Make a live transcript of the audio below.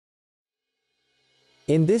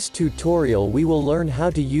In this tutorial we will learn how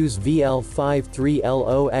to use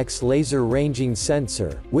VL53L0X laser ranging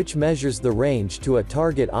sensor, which measures the range to a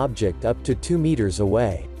target object up to 2 meters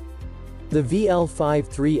away. The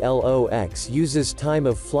VL53L0X uses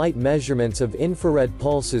time-of-flight measurements of infrared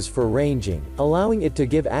pulses for ranging, allowing it to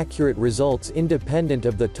give accurate results independent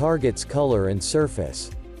of the target's color and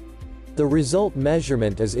surface. The result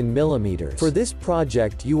measurement is in millimeters. For this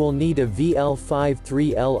project you will need a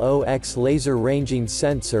VL53L0X laser ranging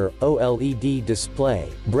sensor, OLED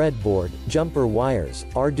display, breadboard, jumper wires,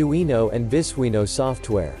 Arduino and Arduino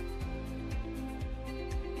software.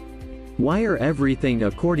 Wire everything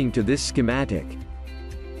according to this schematic.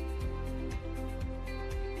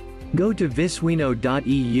 Go to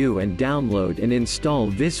Arduino.eu and download and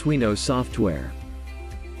install Arduino software.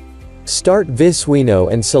 Start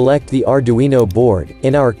Arduino and select the Arduino board,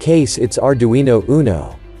 in our case it's Arduino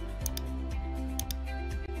Uno.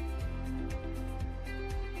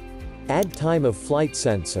 Add time-of-flight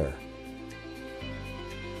sensor.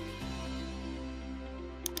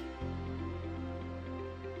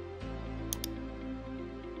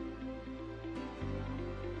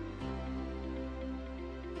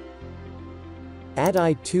 Add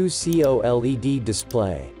I2C OLED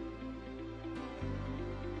display.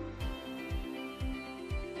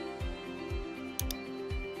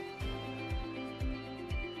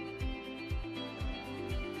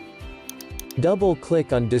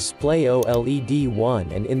 Double-click on Display OLED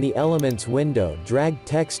 1 and in the Elements window drag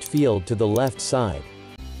text field to the left side.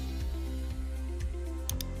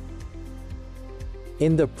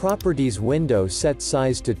 In the Properties window set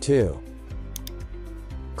size to 2.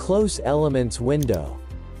 Close Elements window.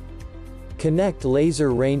 Connect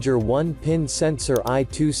Laser Ranger 1-pin sensor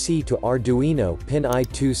I2C to Arduino pin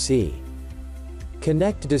I2C.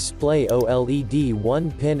 Connect Display OLED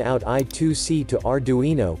 1-pin out I2C to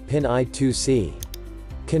Arduino pin I2C.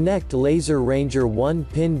 Connect Laser Ranger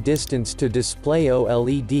 1-pin distance to Display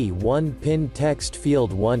OLED 1-pin text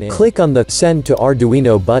field 1 in. Click on the Send to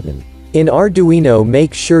Arduino button. In Arduino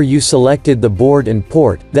make sure you selected the board and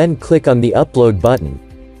port, then click on the Upload button.